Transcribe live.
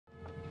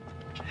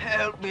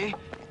help me.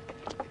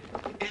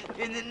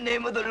 In the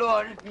name of the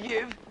Lord,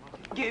 give.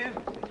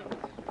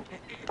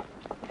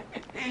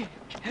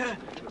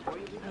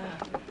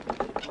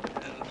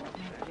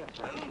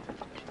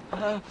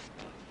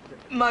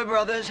 My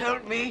brothers,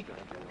 help me.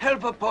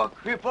 Help a poor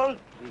cripple.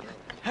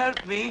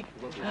 Help me.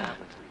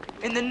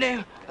 In the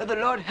name of the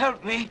Lord,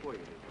 help me.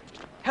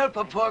 Help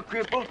a poor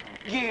cripple.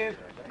 Give.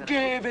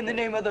 In the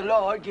name of the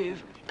Lord,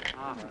 give.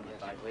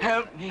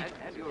 Help me.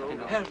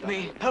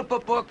 Help a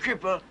poor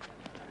cripple.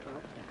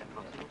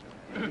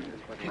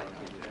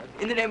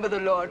 In the name of the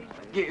Lord,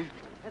 give.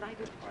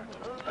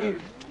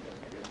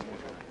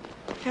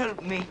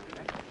 Help me.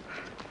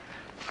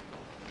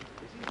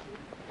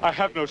 I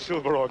have no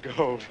silver or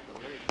gold.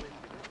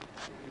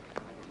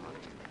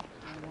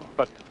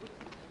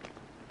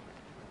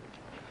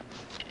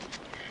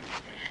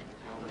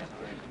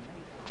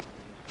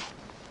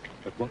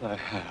 But what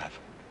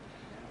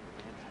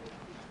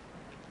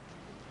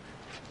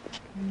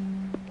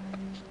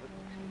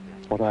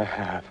I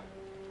have,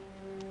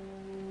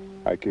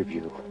 I give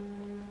you.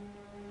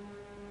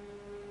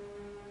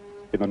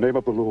 In the name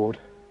of the Lord,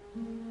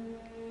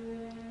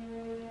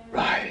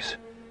 rise.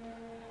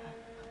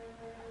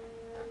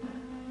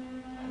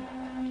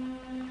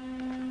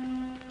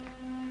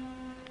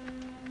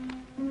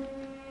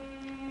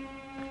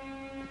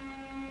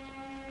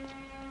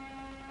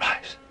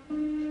 Rise.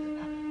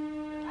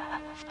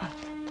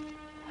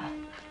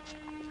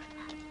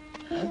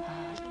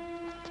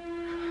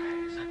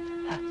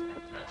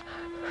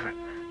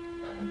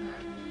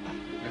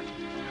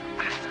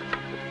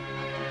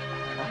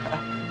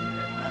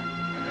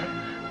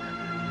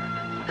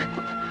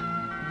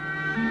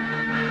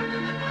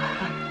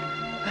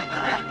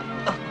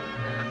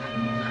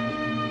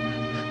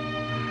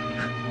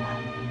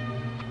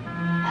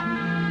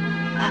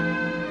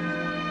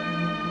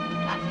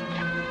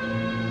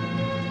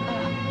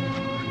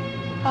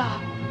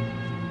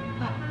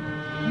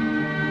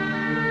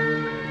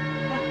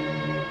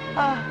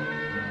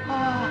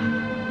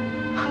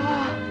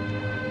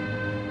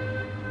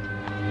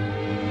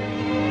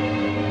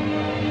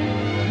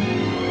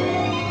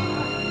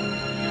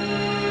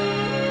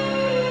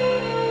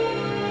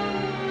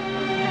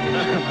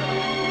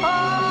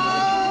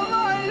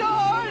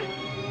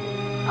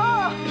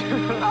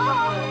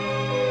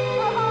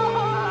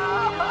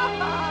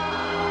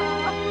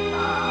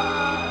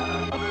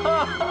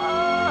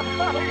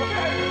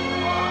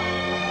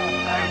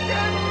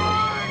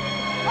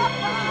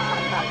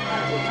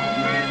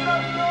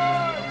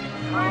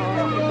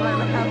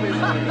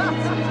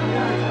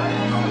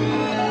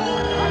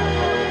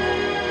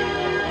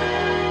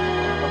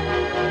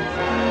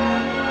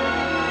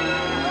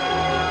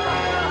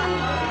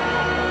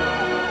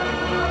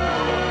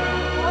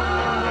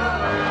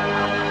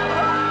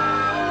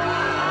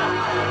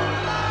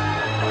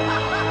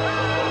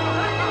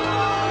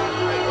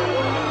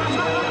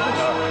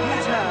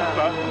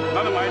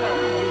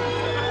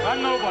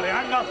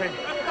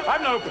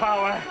 I'm no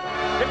power.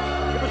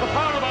 It was the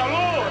power of our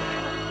Lord,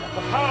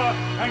 the power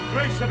and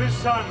grace of his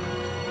Son,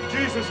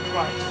 Jesus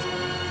Christ.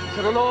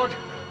 To the Lord,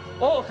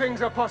 all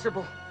things are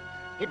possible.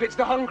 He bids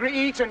the hungry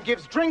eat and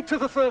gives drink to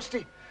the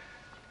thirsty.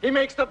 He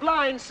makes the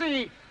blind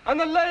see and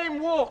the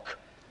lame walk.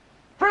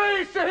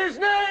 Praise to his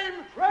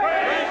name!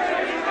 Praise to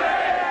his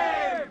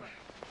name!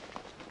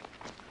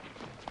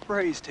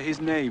 Praise to his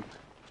name.